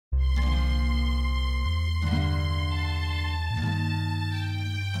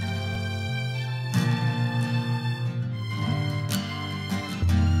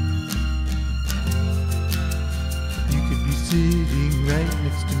sitting right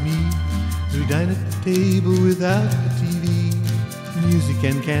next to me. We dine at the table without the TV. Music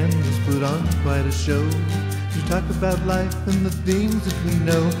and candles put on quite a show. We talk about life and the things that we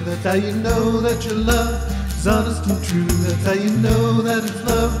know. That's how you know that your love is honest and true. That's how you know that it's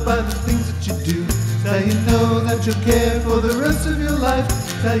loved by the things that you do. That's how you know that you'll care for the rest of your life.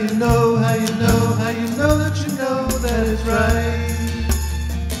 That's how you know, how you know, how you know that you know that it's right.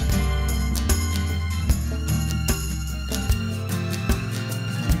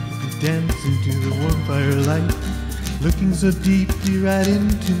 Dancing to the warm firelight, looking so deeply right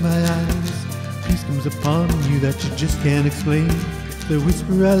into my eyes. Peace comes upon you that you just can't explain. They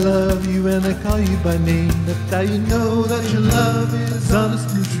whisper I love you and I call you by name. That's how you know that your love is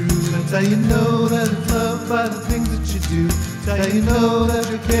honest and true. That's how you know that it's loved by the things that you do. That's how you know that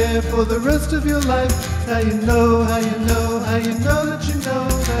you care for the rest of your life. That's how you know, how you know, how you know that you know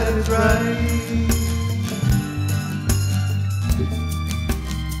that it's right.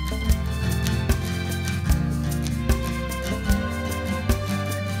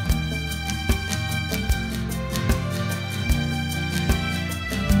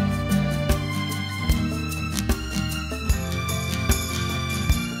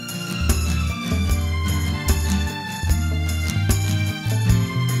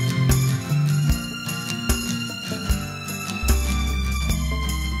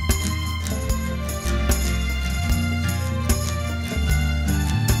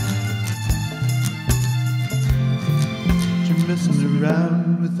 Messing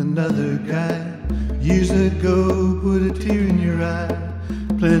around with another guy. Years ago, put a tear in your eye.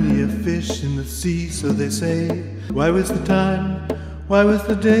 Plenty of fish in the sea, so they say. Why waste the time? Why waste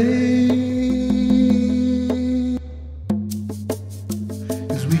the day?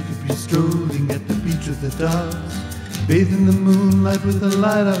 'Cause we could be strolling at the beach with the dogs, bathing the moonlight with the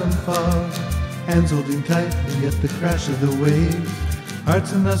light out on fog, hands holding tightly at the crash of the wave.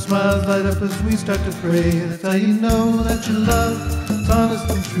 Hearts and our smiles light up as we start to pray. That's how you know that your love is honest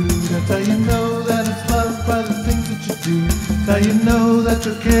and true. That's how you know that it's loved by the things that you do. That's how you know that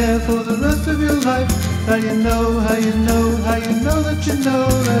you'll care for the rest of your life. That's how you know, how you know, how you know that you know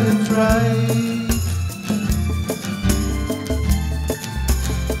that it's right.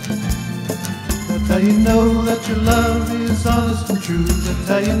 That's how you know that your love is honest and true. That's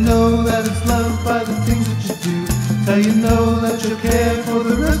how you know that it's loved by the things that you do. That's how you know that you'll care for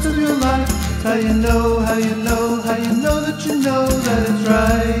the rest of your life. That's how you know, how you know, how you know that you know that it's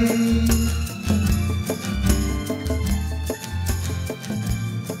right.